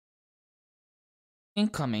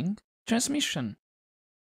Incoming transmission.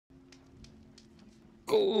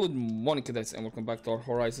 Good morning, cadets, and welcome back to our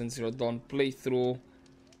Horizon Zero Dawn playthrough,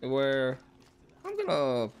 where I'm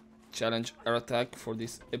gonna challenge air attack for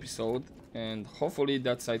this episode, and hopefully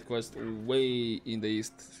that side quest way in the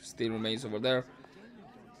east still remains over there.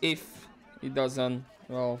 If it doesn't,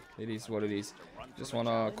 well, it is what it is. Just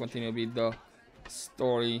wanna continue with the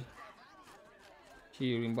story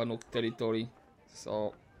here in Banuk territory.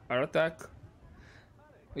 So, air attack,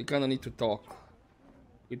 we kinda need to talk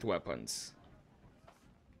with weapons.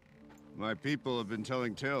 My people have been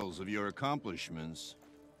telling tales of your accomplishments.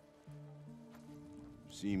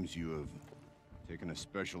 Seems you have taken a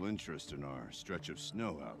special interest in our stretch of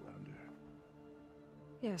snow, Outlander.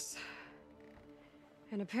 Yes.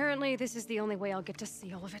 And apparently this is the only way I'll get to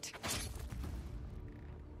see all of it.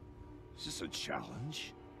 Is this a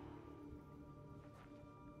challenge?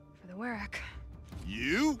 For the Werak.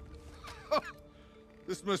 You?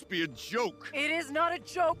 This must be a joke. It is not a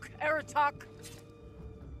joke, Aratak!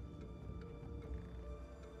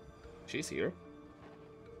 She's here.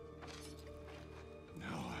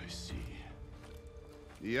 Now I see.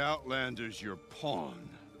 The Outlander's your pawn.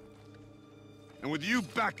 And with you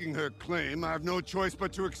backing her claim, I have no choice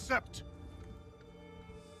but to accept.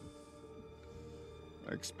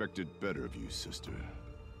 I expected better of you, sister.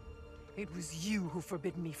 It was you who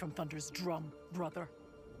forbidden me from Thunder's drum, brother.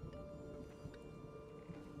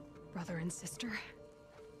 Brother and sister?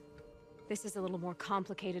 This is a little more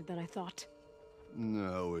complicated than I thought.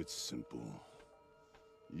 No, it's simple.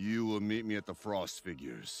 You will meet me at the Frost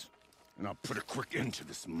Figures, and I'll put a quick end to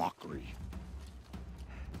this mockery.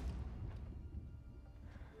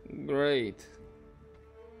 Great.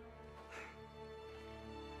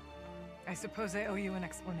 I suppose I owe you an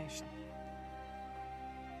explanation.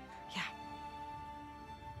 Yeah.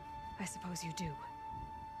 I suppose you do.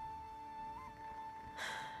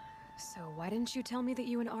 So why didn't you tell me that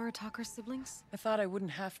you and Aratak are siblings? I thought I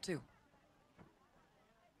wouldn't have to.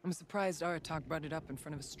 I'm surprised Aratak brought it up in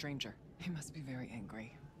front of a stranger. He must be very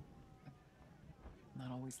angry.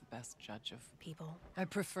 Not always the best judge of People. I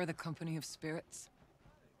prefer the company of spirits.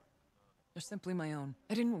 They're simply my own.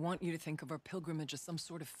 I didn't want you to think of our pilgrimage as some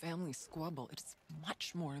sort of family squabble. It's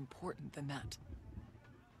much more important than that.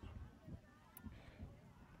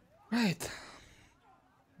 Right.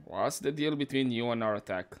 What's the deal between you and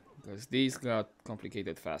Aratak? Because these got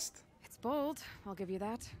complicated fast. It's bold, I'll give you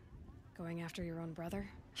that. Going after your own brother.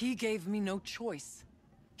 He gave me no choice.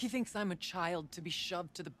 He thinks I'm a child to be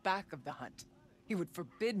shoved to the back of the hunt. He would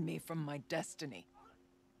forbid me from my destiny.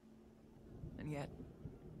 And yet,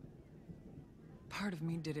 part of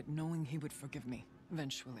me did it knowing he would forgive me,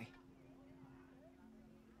 eventually.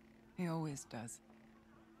 He always does.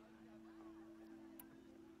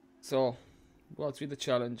 So, what's with the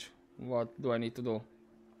challenge? What do I need to do?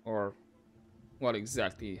 Or what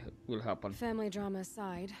exactly will happen? Family drama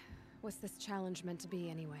aside, what's this challenge meant to be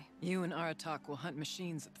anyway? You and Aratak will hunt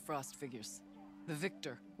machines at the Frost Figures. The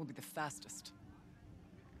victor will be the fastest.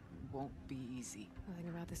 It won't be easy. Nothing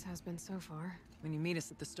about this has been so far. When you meet us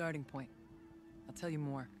at the starting point, I'll tell you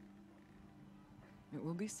more. It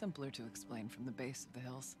will be simpler to explain from the base of the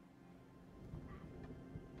hills.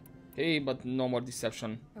 Hey, but no more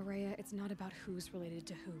deception. Araya, it's not about who's related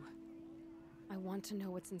to who. I want to know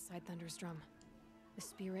what's inside Thunder's drum. The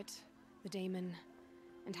spirit, the daemon,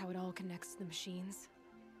 and how it all connects to the machines.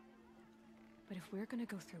 But if we're gonna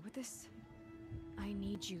go through with this, I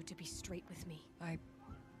need you to be straight with me. I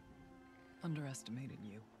underestimated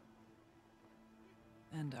you.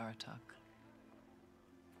 And Aratak.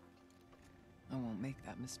 I won't make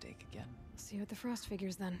that mistake again. See you at the Frost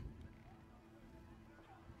Figures then.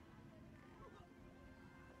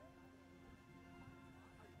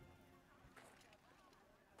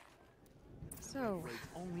 So,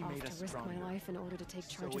 only off made to us risk my stronger. life in order to take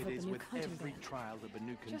charge So of it what is the new with hunting every band. trial the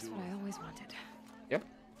Banu can Just do. what I always wanted. Yep,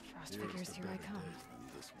 Frost Figures, here I come.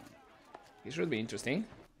 it should be interesting.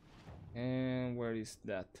 And where is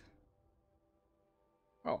that?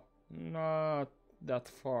 Oh, not that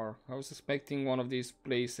far. I was expecting one of these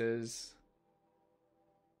places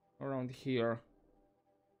around here.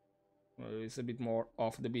 Well, it's a bit more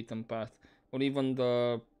off the beaten path. Or even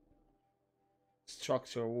the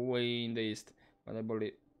structure way in the east. But I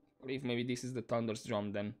believe maybe this is the Thunder's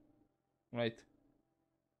drum then. Right?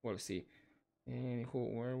 We'll see.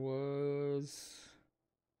 Anywho, where was...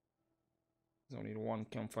 There's only one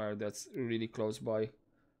campfire that's really close by.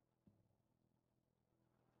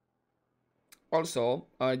 Also,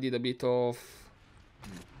 I did a bit of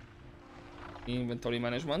inventory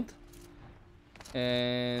management.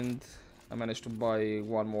 And I managed to buy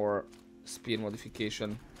one more spear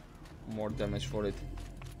modification more damage for it.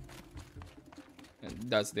 And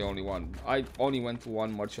that's the only one. I only went to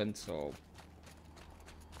one merchant, so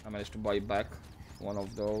I managed to buy back one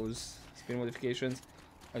of those speed modifications.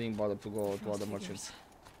 I didn't bother to go to other merchants.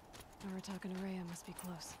 Aratak and Araya must be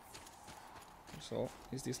close. So,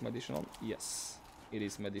 is this medicinal? Yes, it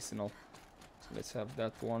is medicinal. So let's have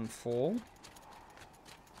that one full.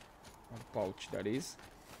 A pouch, that is.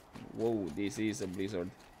 Whoa, this is a blizzard.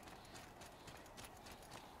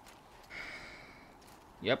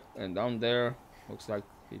 Yep, and down there looks like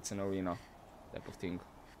it's an arena type of thing.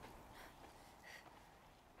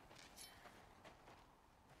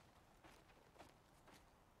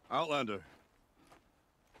 Outlander.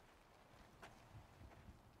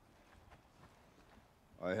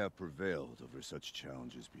 I have prevailed over such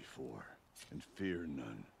challenges before, and fear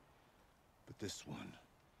none. But this one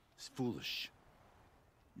is foolish.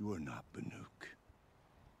 You are not Banuk.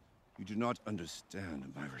 You do not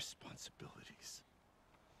understand my responsibilities.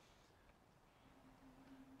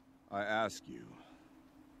 I ask you,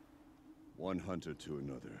 one hunter to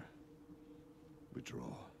another,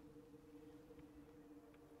 withdraw.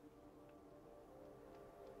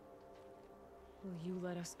 Will you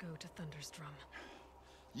let us go to Thunderstrom?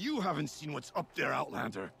 You haven't seen what's up there,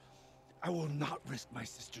 Outlander. I will not risk my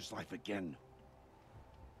sister's life again.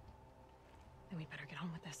 Then we better get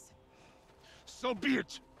on with this. So be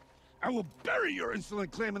it! I will bury your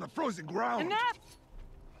insolent claim in the frozen ground! Enough!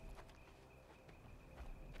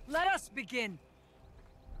 Let us begin.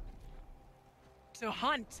 To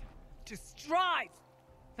hunt, to strive.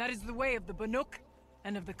 That is the way of the Banuk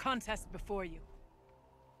and of the contest before you.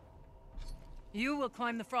 You will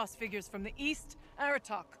climb the frost figures from the east,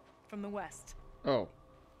 Aratak from the west. Oh.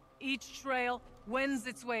 Each trail wends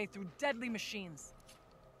its way through deadly machines.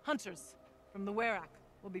 Hunters from the Werak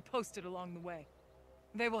will be posted along the way.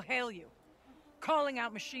 They will hail you, calling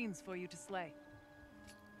out machines for you to slay.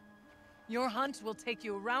 Your hunt will take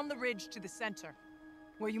you around the ridge to the center,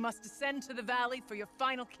 where you must descend to the valley for your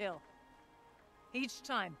final kill. Each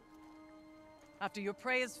time, after your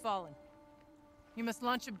prey has fallen, you must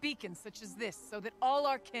launch a beacon such as this, so that all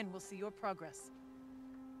our kin will see your progress.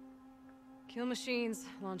 Kill machines,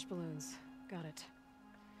 launch balloons. Got it.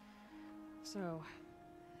 So,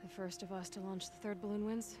 the first of us to launch the third balloon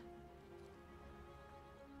wins?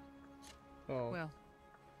 Oh. Well,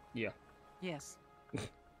 Yeah. yes.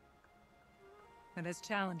 And as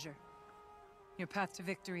challenger, your path to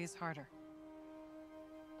victory is harder.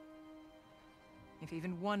 If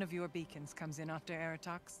even one of your beacons comes in after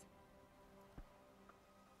Aratak's,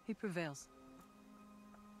 he prevails.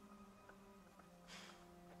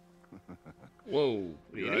 Whoa,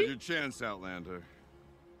 You had really? your chance, Outlander.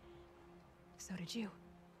 So did you.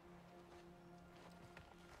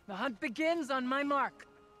 The hunt begins on my mark.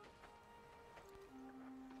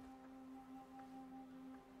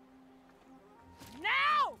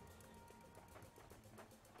 Now!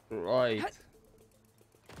 Right.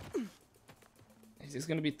 Is this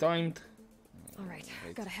gonna be timed? Alright,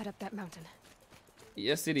 Right. gotta head up that mountain.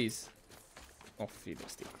 Yes, it is. Oh,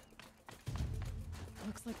 fiddlestick.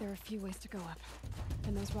 Looks like there are a few ways to go up.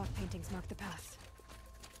 And those rock paintings mark the path.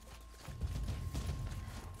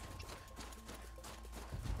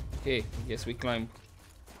 Okay, I guess we climb.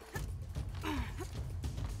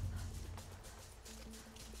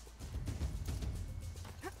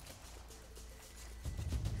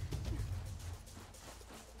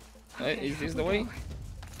 Is this the way?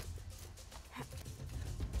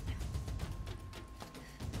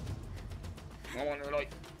 Come on, Aloy.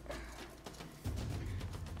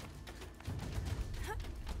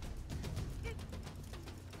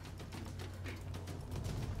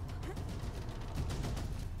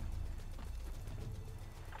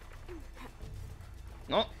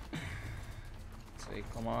 No. Say,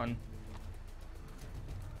 come on.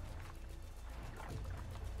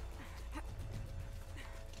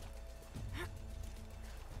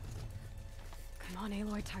 Come on,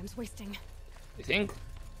 Aloy, time's wasting. You think?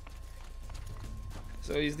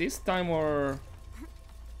 So is this time or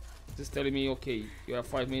just telling me, okay, you have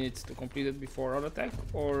 5 minutes to complete it before our attack,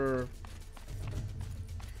 or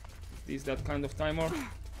is that kind of timer?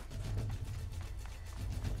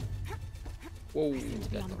 Whoa, I seem to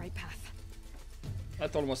be on the right path.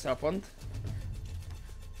 that almost happened.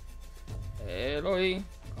 Aloy,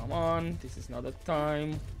 come on, this is not the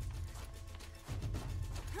time.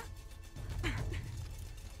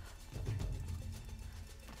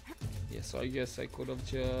 So I guess I could have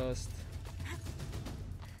just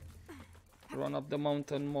run up the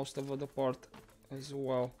mountain most of the part as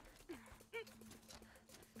well.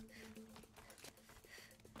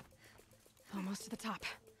 Almost to the top.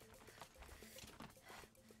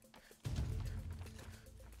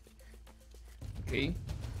 Okay.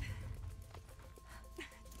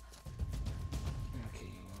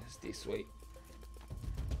 Okay, it's this way.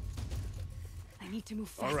 I need to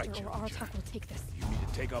move All faster, right, or Challenger. Aratak will take this. You need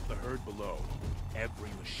to take out the herd below. Every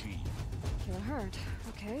machine. Kill a herd.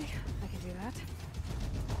 Okay, I can do that.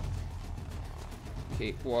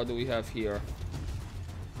 Okay, what do we have here?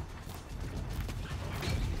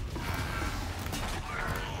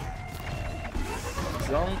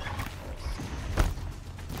 Zone.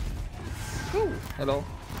 Ooh, hello.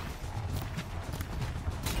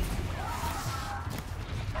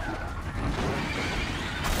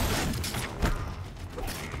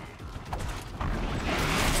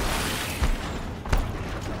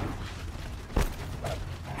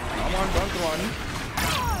 Come on, don't run.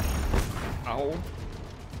 Ow.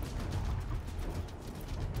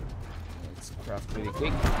 Let's craft really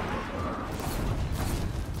quick.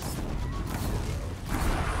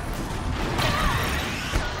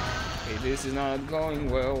 Okay, this is not going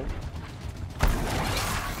well.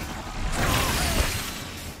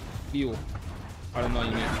 You. I don't know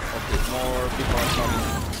you mean. Okay, more people are coming.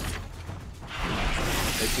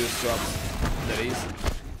 Let's use drops. That is.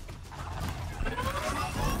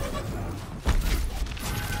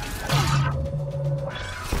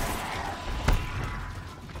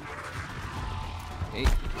 Okay,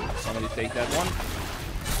 somebody take that one.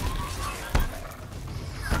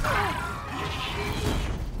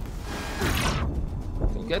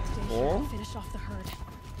 So get Stay here more. and finish off the herd.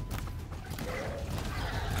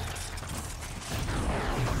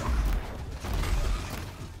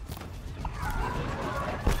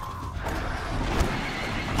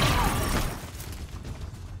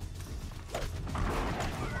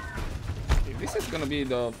 If this is gonna be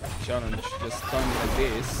the challenge, just time like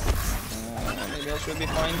this, maybe I should be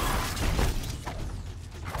fine.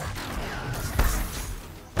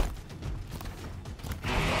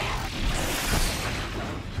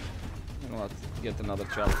 You know what? Get another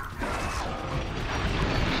challenge.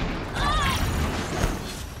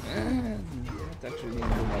 That actually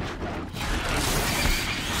didn't do much.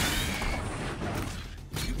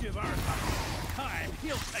 You give our time,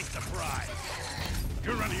 he'll take the prize.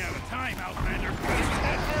 You're running out of time, Outlander. Face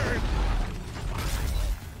that herd.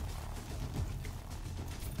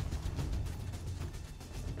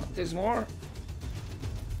 There's more.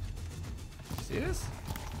 See this?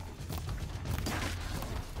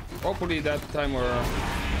 Hopefully that timer.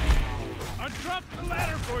 I dropped the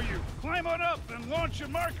ladder for you. Climb on up and launch your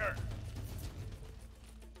marker.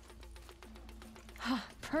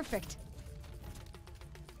 Perfect.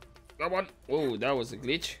 Come on. Oh, that was a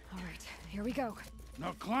glitch. All right, here we go.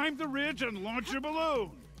 Now climb the ridge and launch your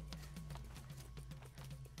balloon.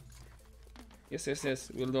 Yes, yes, yes.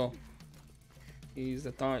 We'll do. Is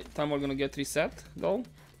the timer gonna get reset though?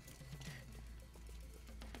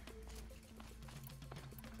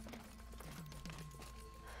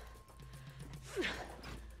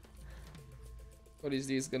 Or is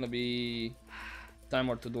this gonna be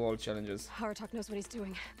timer to do all challenges? Aratak knows what he's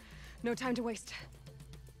doing. No time to waste.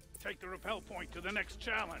 Take the rappel point to the next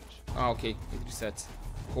challenge. Ah, okay. It resets.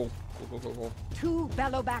 Cool. Cool. 2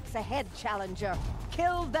 bellowbacks ahead, Challenger.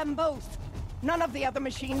 Kill them both. None of the other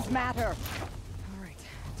machines matter. All right,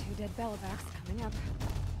 2 dead bellowbacks coming up.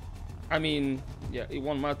 I mean, yeah, it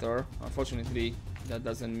won't matter. Unfortunately, that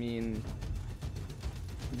doesn't mean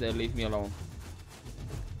they leave me alone.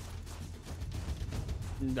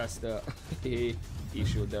 That's the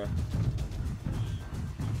issue there.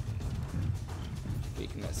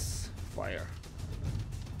 Weakness, fire.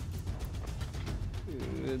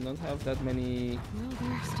 We don't have that many. Well,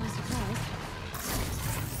 they're still surprised.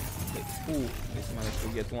 Ooh, let's manage to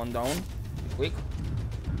get one down. Quick.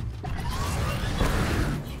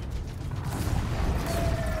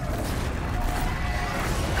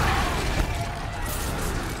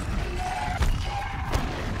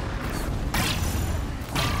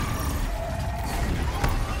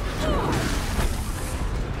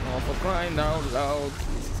 Oh, for crying out loud.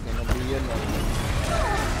 This is gonna be annoying.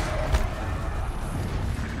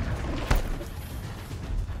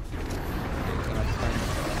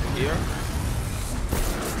 Here.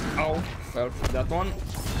 Ow, felt that one.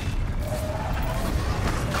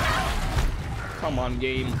 Come on,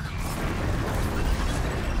 game.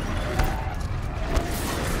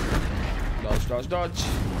 Dodge, dodge, dodge.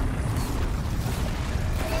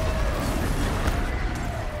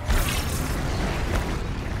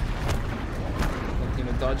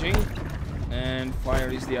 Continue dodging. And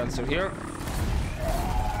fire is the answer here.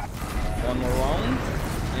 One more round.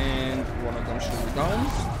 And one of them should be down.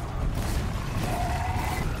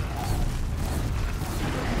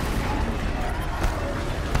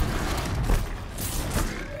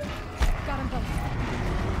 Got them both.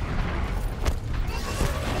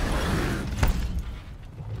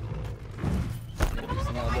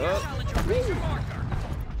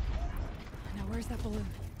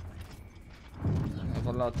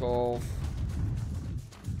 a lot of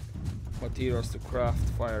materials to craft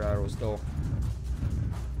fire arrows though.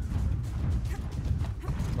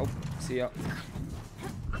 Nope, see ya.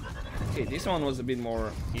 Okay, this one was a bit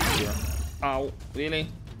more easier. Ow, really?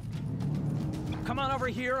 Come on over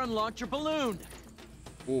here and launch your balloon.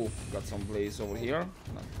 Ooh, got some blaze over here.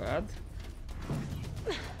 Not bad.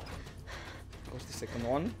 What's the second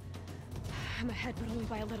one? I'm ahead, but only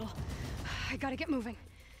by a little. I gotta get moving.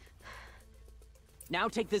 Now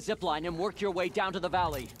take the zip line and work your way down to the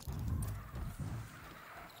valley.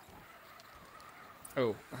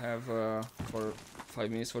 Oh, I have for 5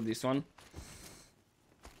 minutes for this one.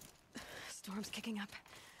 Storm's kicking up.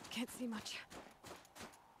 Can't see much.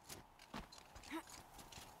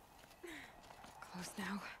 Close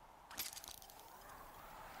now.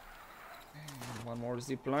 And one more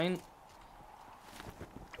zip line.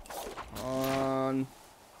 On.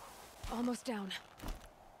 Almost down.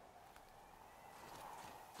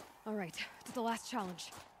 All right, to the last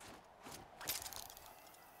challenge.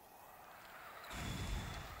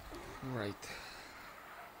 Right.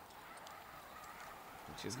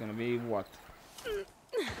 Which is gonna be what?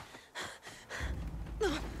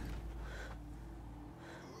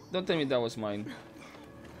 Don't tell me that was mine.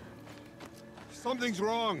 Something's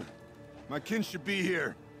wrong. My kin should be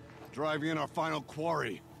here, driving in our final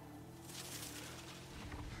quarry.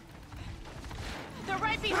 They're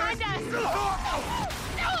right behind us!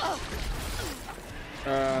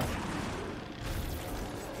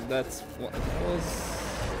 That's what that was.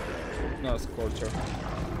 No, scorcher.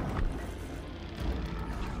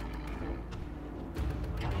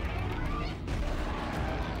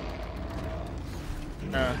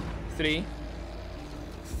 3.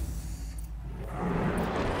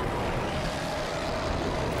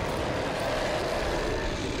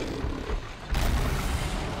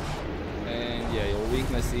 And yeah, your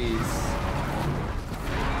weakness is...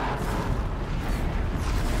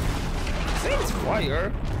 Say it's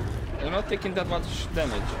fire. You're not taking that much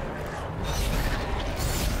damage.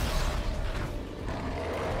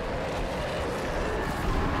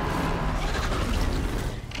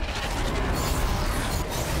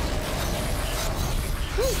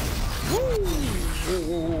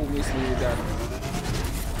 Ooh, missed me with that.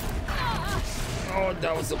 Oh,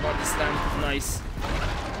 that was a body slam. Nice.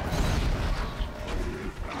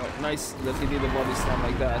 Oh, nice that he did a body slam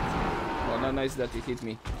like that. Well, not nice that he hit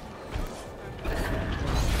me.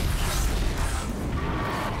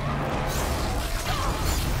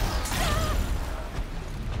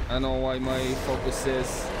 I don't know why my focus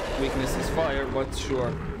says weakness is fire, but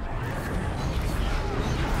sure.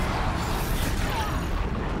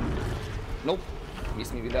 Nope,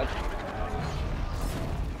 missed me with that.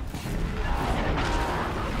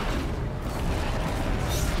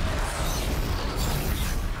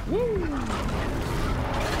 Woo!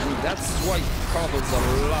 That swipe covers a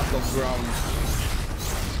lot of ground.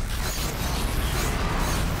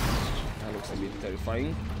 That looks a bit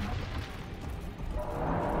terrifying.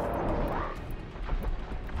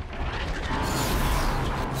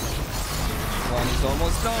 One is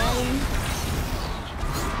almost down.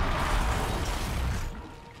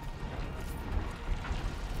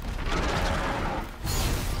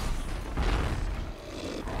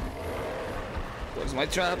 Where's my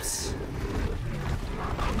traps?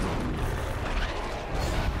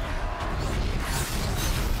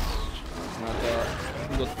 It's not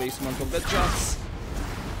a good placement of the traps.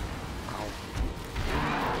 Ow.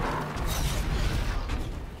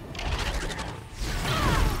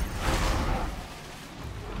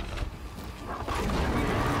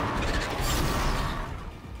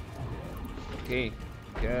 Okay,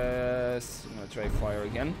 guess I'm gonna try fire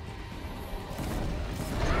again.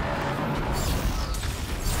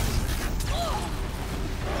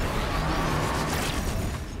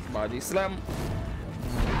 Body slam.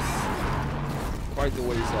 Quite a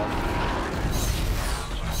ways off.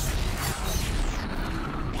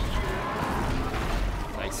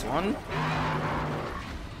 Nice one.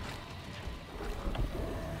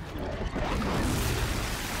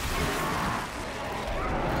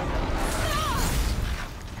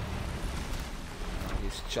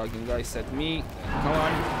 He's chugging guys at me. Come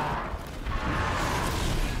on.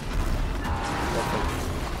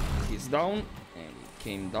 Perfect. He's down.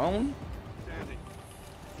 Came down.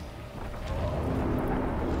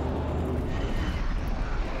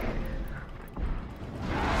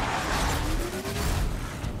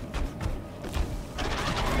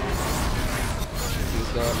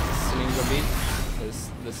 Use the sling a bit, because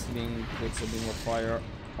the sling puts a bit more fire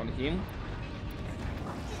on him.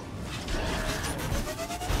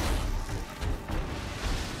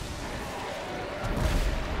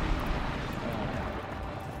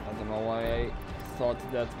 know why I thought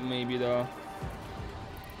that maybe the...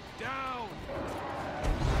 Down!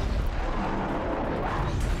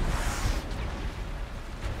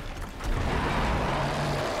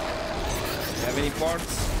 Have any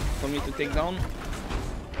parts for me to take down?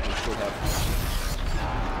 I should have.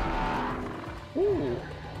 Ooh, Here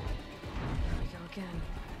we go again.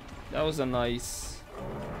 that was a nice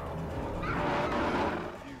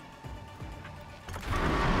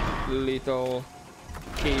little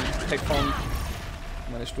cave I found.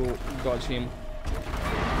 Managed to dodge him.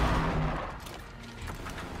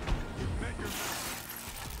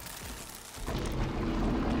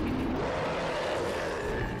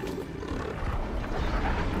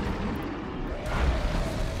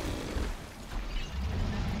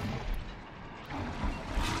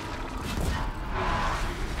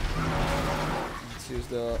 Use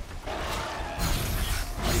the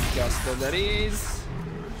big caster that is.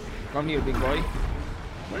 Come here, big boy.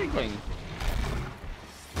 Where are you going?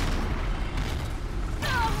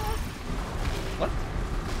 What?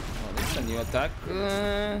 Oh, that's a new attack.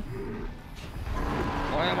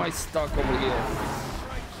 Why am I stuck over here?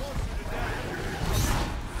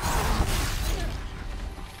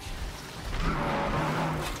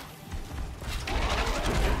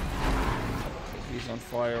 He's on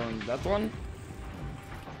fire on that one.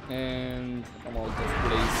 And I'm out of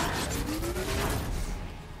place.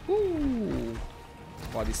 Ooh!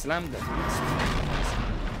 Body slam them.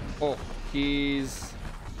 Oh, he's...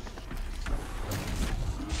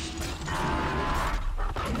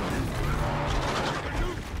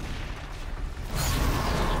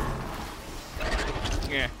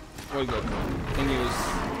 Yeah, we're good. Can use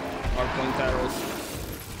our point arrows.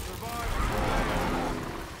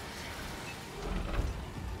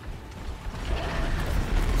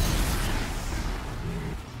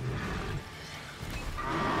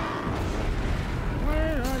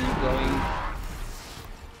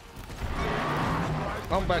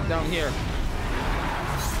 Come back down here.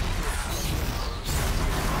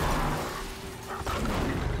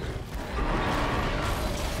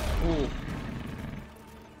 Ooh.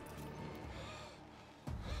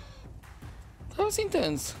 That was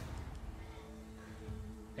intense.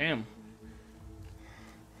 Damn.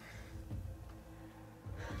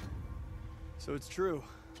 So it's true.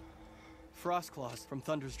 Frost claws from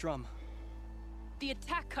Thunder's drum. The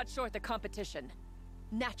attack cut short the competition.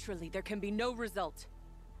 Naturally, there can be no result.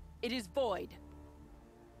 It is void.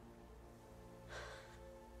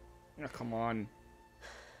 Oh, come on.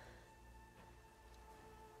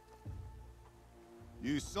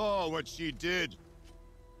 You saw what she did.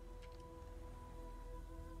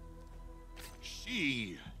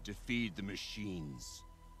 She defeated the machines,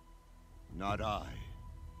 not I.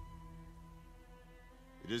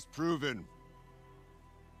 It is proven.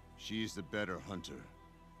 She's the better hunter.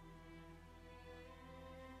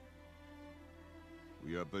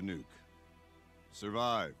 We are Banuk.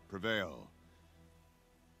 Survive, prevail.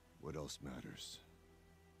 What else matters?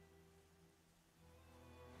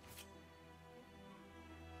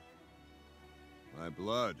 My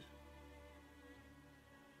blood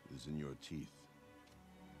is in your teeth.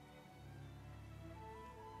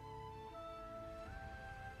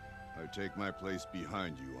 I take my place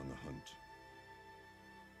behind you on the hunt.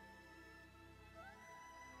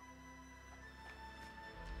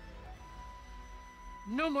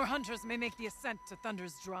 No more hunters may make the ascent to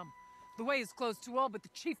Thunder's drum. The way is closed to all but the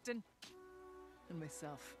chieftain and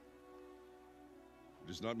myself.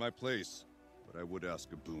 It is not my place, but I would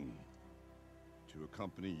ask a boon. To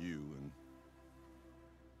accompany you and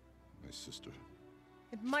my sister.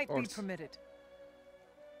 It might be permitted.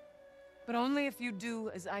 But only if you do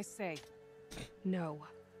as I say. No.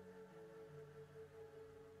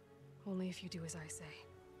 Only if you do as I say.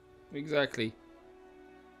 Exactly.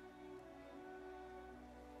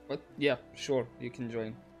 But yeah, sure, you can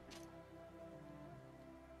join.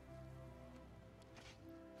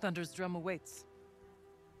 Thunder's drum awaits.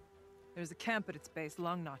 There's a camp at its base,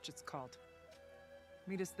 Long Notch it's called.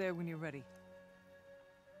 Meet us there when you're ready.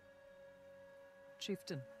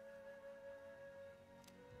 Chieftain.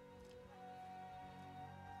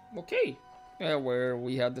 Okay. Where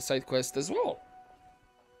we had the side quest as well.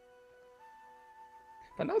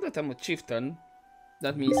 But now that I'm a chieftain,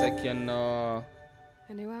 that means I can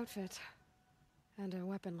A new outfit. And a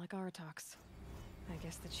weapon like Artok's. I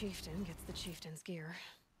guess the chieftain gets the chieftain's gear.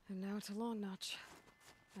 And now to Long Notch.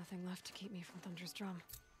 Nothing left to keep me from Thunder's drum.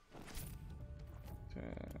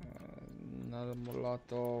 not a lot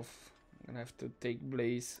of... I'm gonna have to take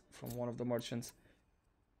Blaze from one of the merchants.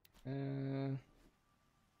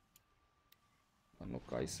 Look,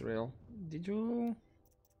 Ice Rail. Did you...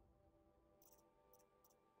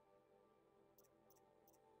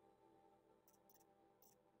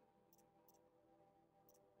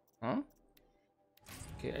 Huh?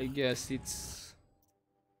 Okay, I guess it's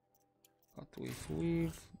cut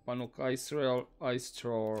with Banuk Ice Rail, Ice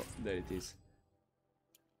Thrower. There it is.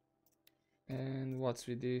 And what's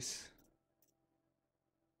with this?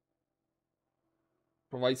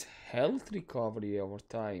 Provides health recovery over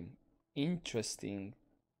time. Interesting.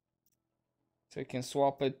 So I can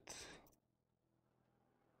swap it.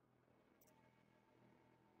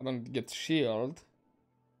 I don't get shield.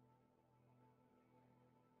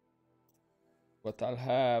 But I'll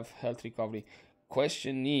have health recovery.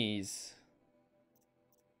 Question is,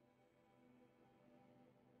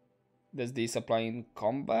 does this apply in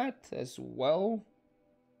combat as well?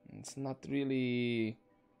 It's not really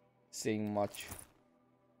saying much.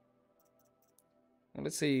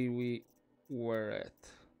 Let's say we were at.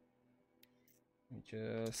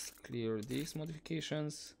 Just clear these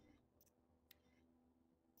modifications.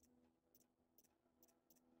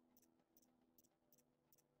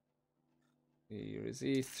 We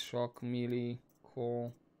resist, shock, melee,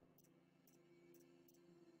 cool.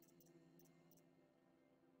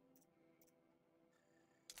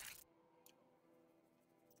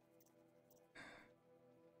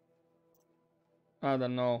 I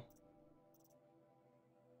don't know.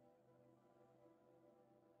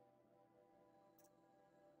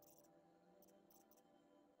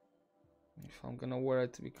 If I'm gonna wear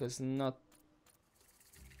it, because not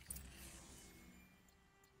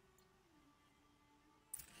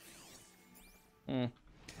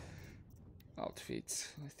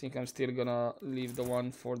outfits. I think I'm still gonna leave the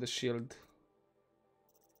one for the shield.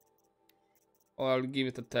 Or I'll give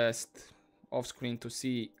it a test off screen to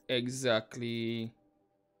see exactly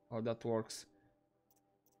how that works.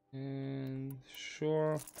 And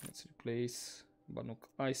sure, let's replace Banuk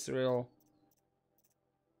Ice Rail.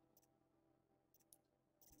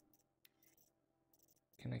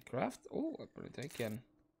 Can I craft? Oh, apparently I can.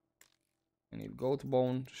 I need goat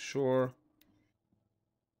bone, sure.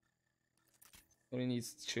 Only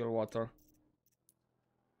needs chill water.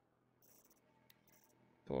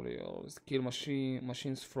 Tutorials. Kill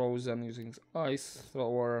machines frozen using ice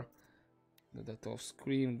thrower. Do that off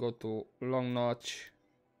screen. Go to long notch.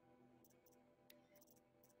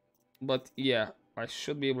 But yeah, I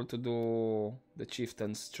should be able to do the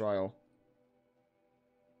chieftain's trial.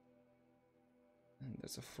 And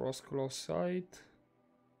there's a frost claw site.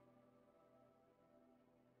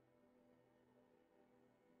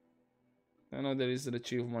 I know there is an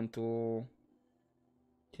achievement to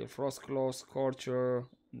kill Frostclaw, Scorcher.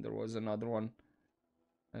 There was another one,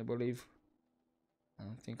 I believe. I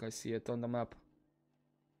don't think I see it on the map.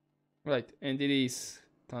 Right, and it is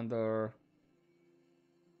Thunder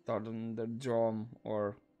Drum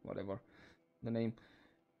or whatever the name.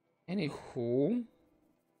 Anywho,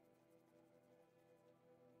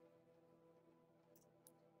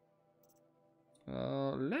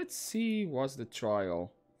 let's see what's the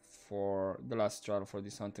trial for the last trial for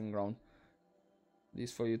this hunting ground.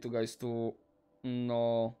 This for you two guys to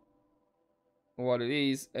know what it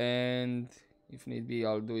is, and if need be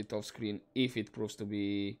I'll do it off screen if it proves to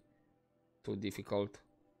be too difficult.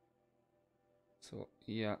 So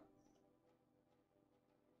yeah,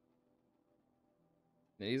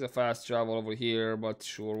 there is a fast travel over here, but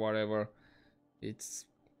sure, whatever. It's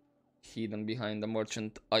hidden behind the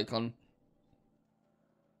merchant icon.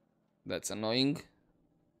 That's annoying.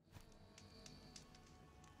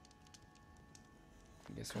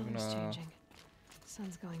 I guess we're gonna changing.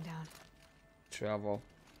 Sun's going down. travel.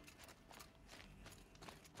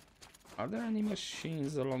 Are there any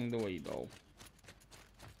machines along the way though?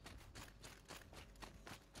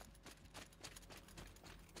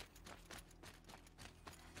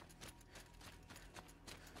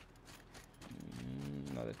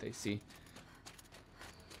 Not that I see.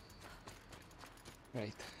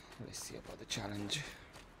 Right, let's see about the challenge.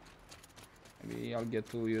 Maybe I'll get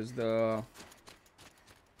to use the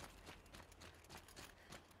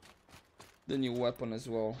new weapon as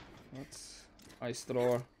well. That's ice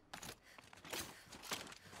thrower.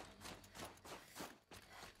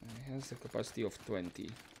 It has a capacity of 20.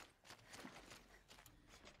 It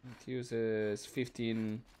uses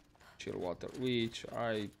 15 chill water, which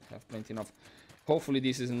I have plenty enough. Hopefully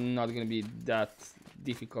this is not gonna be that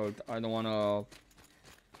difficult. I don't wanna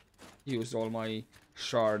use all my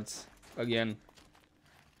shards again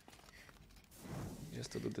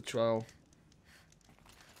just to do the trial.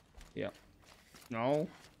 Yeah. No,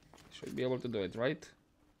 should be able to do it, right?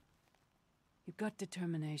 You've got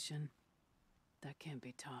determination. That can't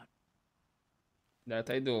be taught. That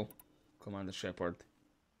I do, Commander Shepard.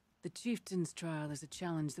 The chieftain's trial is a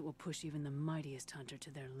challenge that will push even the mightiest hunter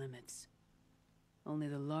to their limits. Only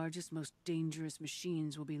the largest, most dangerous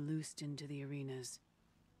machines will be loosed into the arenas.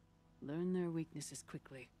 Learn their weaknesses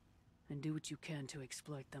quickly, and do what you can to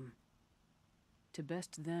exploit them. To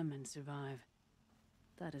best them and survive,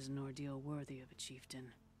 that is an ordeal worthy of a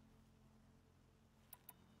chieftain.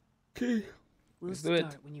 Okay. We'll Let's do it.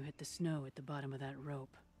 start when you hit the snow at the bottom of that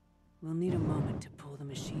rope. We'll need a moment to pull the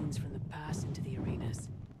machines from the pass into the arenas.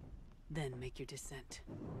 Then make your descent.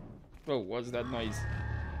 Oh, what's that noise?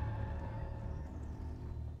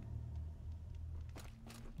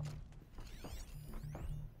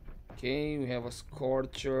 Okay, we have a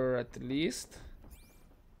scorcher at least.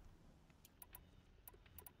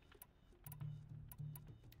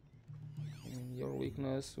 And your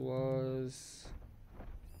weakness was...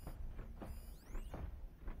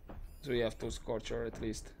 So we have two scorcher at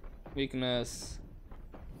least. Weakness...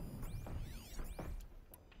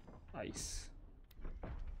 Ice.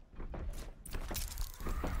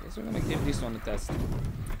 Guess we're gonna give this one a test.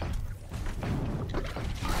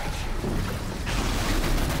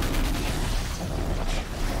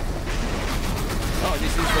 Oh,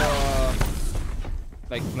 this is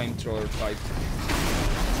like flamethrower type.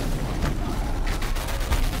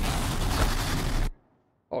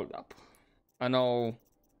 Hold up. I know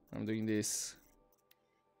I'm doing this.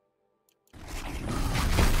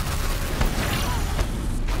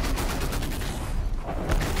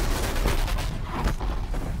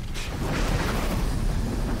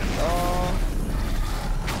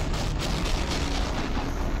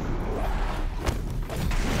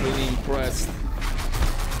 Really impressed by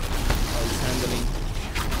his handling.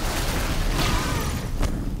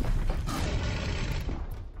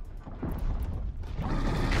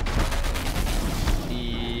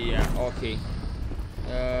 Yeah, okay.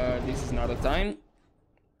 This is not a time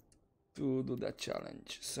to do that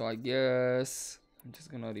challenge. So I guess I'm just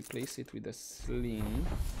gonna replace it with a sling.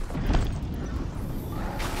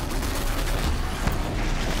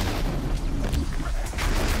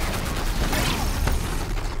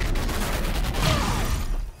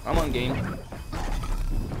 Come on, game.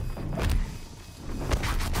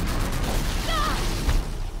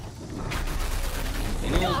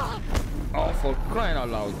 Can you... Oh, for crying out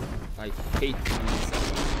loud. I hate this.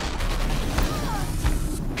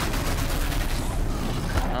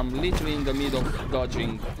 I'm literally in the middle of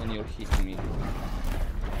dodging and you're hitting me.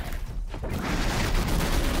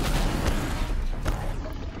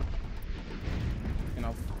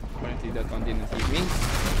 Enough. Apparently that one didn't hit me.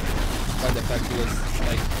 But the fact he was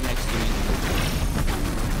like next to me.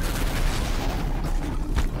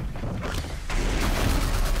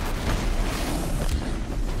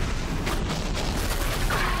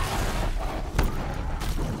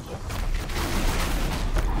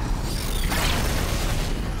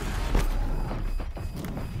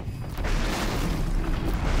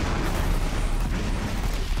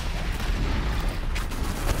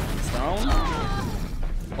 It's down.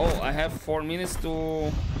 Oh, I have 4 minutes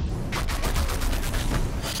to...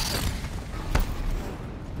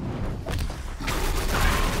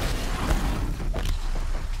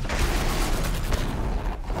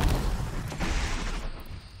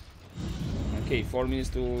 Okay, 4 minutes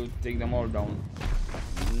to take them all down.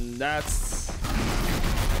 That's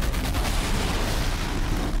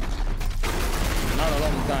not a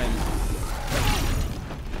long time.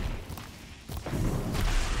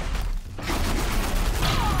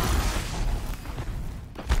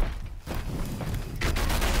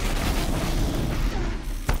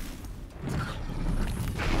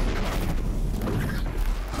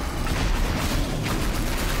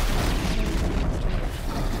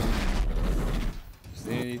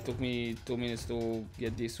 It took me 2 minutes to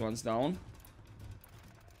get these ones down.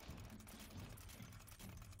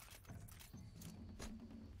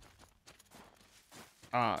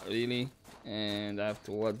 Ah, really? And I have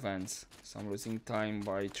to advance, so I'm losing time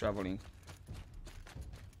by traveling.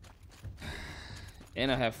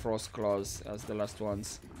 And I have frost claws as the last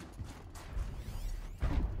ones.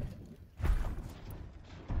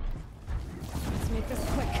 Let's make this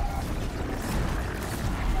quick.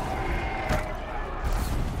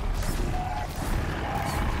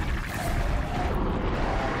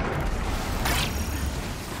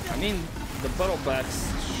 I mean, the battle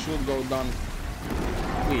backs should go down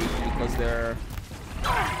quick because they're...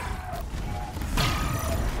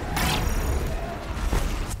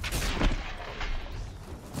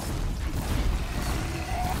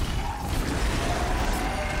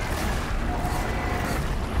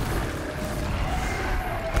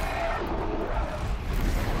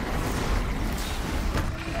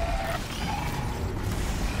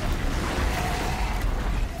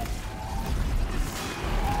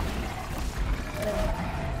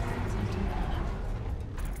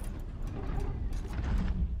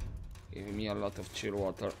 a lot of chill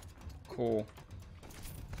water. Cool.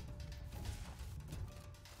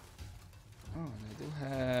 Oh, and I do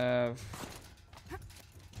have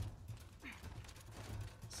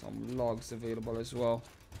some logs available as well.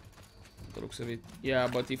 The looks of it. Yeah,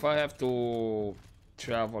 but if I have to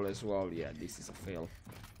travel as well, yeah, this is a fail.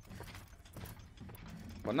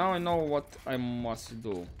 But now I know what I must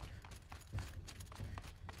do.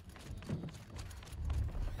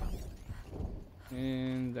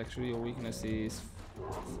 And actually your weakness is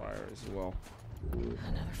fire as well.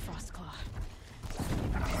 Another frost claw.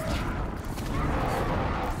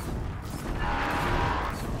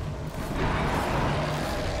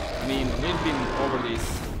 I mean, we've been over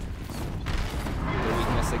this. The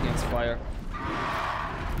weakness against fire.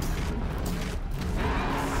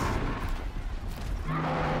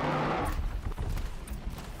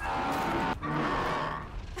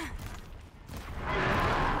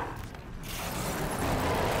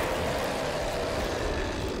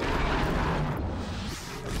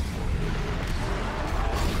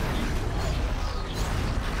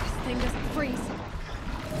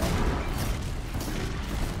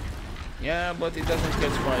 Yeah, but it doesn't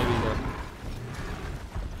catch fire either.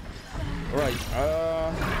 Right,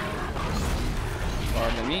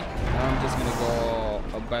 pardon me. I'm just gonna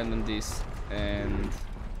go abandon this and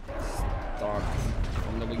start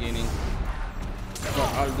from the beginning.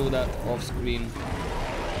 But I'll do that off screen.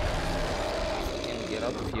 Can get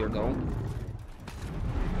out of here though.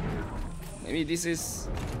 Maybe this is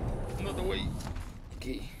not the way.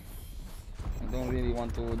 Okay. I don't really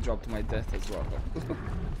want to drop to my death as well though.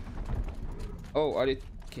 Oh, are you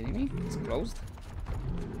kidding me? It's closed?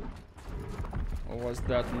 Or was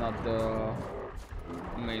that not the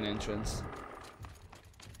main entrance?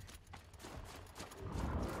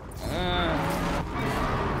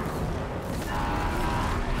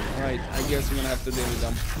 Right, I guess we're gonna have to deal with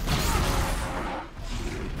them.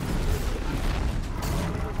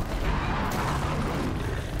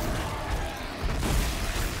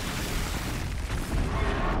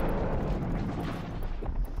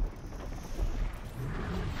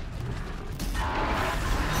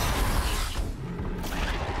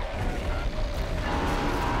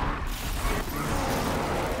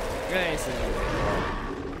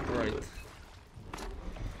 Right.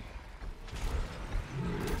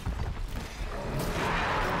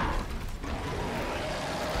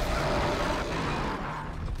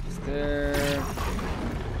 Is there...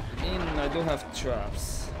 I do have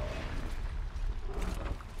traps.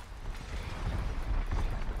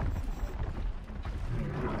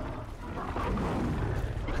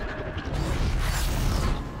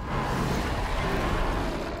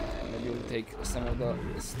 Maybe we'll take some of the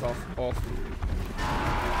stuff off.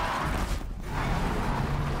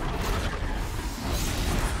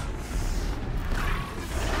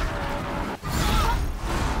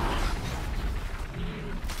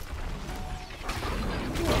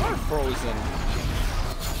 Frozen.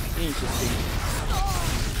 Interesting.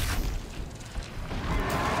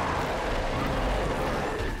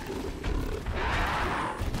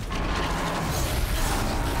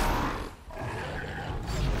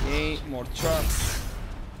 Okay, more trucks.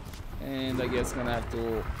 And I guess gonna have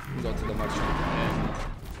to go to the merchant and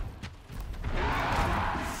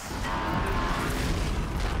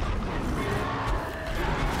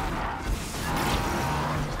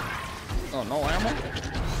oh, no ammo?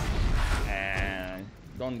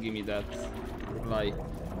 Don't give me that. Like,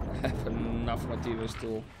 I have enough materials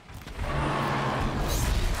to...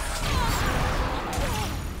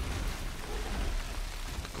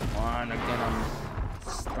 Come on, again I'm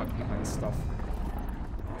stuck behind stuff.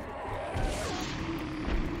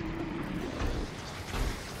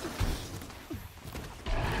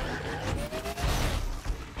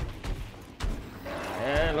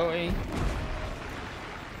 Aloy.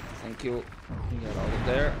 Thank you. Get out of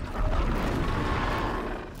there.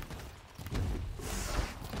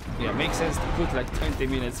 Yeah, makes sense to put like 20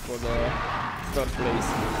 minutes for the third place.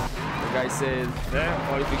 The guy said,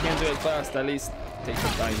 yeah, or if you can't do it fast, at least take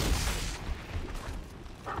your time.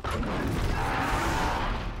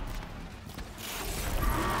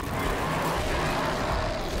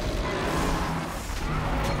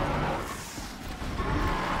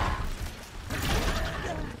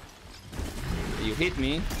 You hit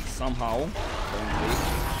me somehow. Apparently.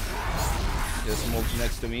 Just moved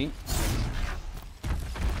next to me.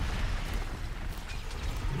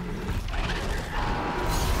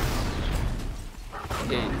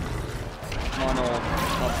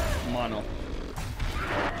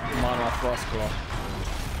 Mono frost claw.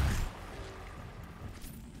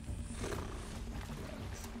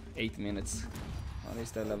 8 minutes. At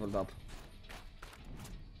least I leveled up.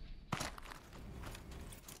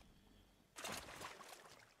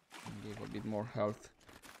 more health.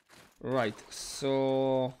 Right,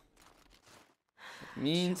 so that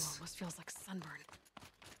means Chill almost feels like sunburn.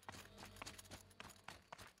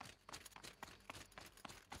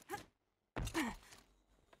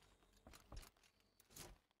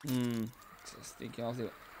 just thinking of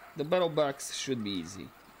the battle barracks should be easy.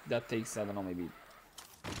 That takes, I don't know, maybe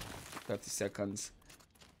 30 seconds.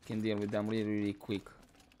 Can deal with them really quick.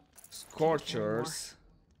 Scorchers.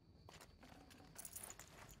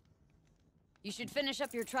 You should finish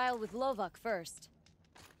up your trial with Lovok first.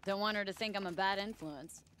 Don't want her to think I'm a bad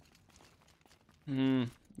influence.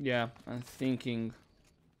 Yeah, I'm thinking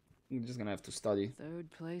I'm just gonna have to study.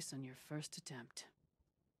 3rd place on your first attempt.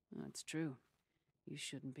 That's true. You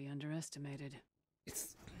shouldn't be underestimated.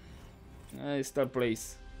 It's 3rd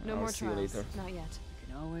place. No I'll more see you trials. later. Not yet. You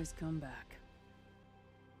can always come back.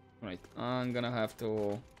 Right, I'm gonna have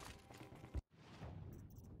to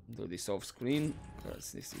do this off screen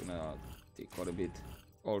because this is gonna take quite a bit.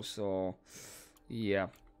 Also, yeah,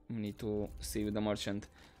 we need to save the merchant.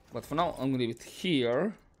 But for now, I'm gonna leave it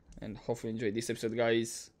here and hopefully enjoy this episode,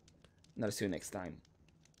 guys. And I'll see you next time.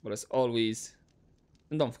 But as always,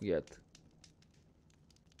 and don't forget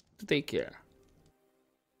to take care.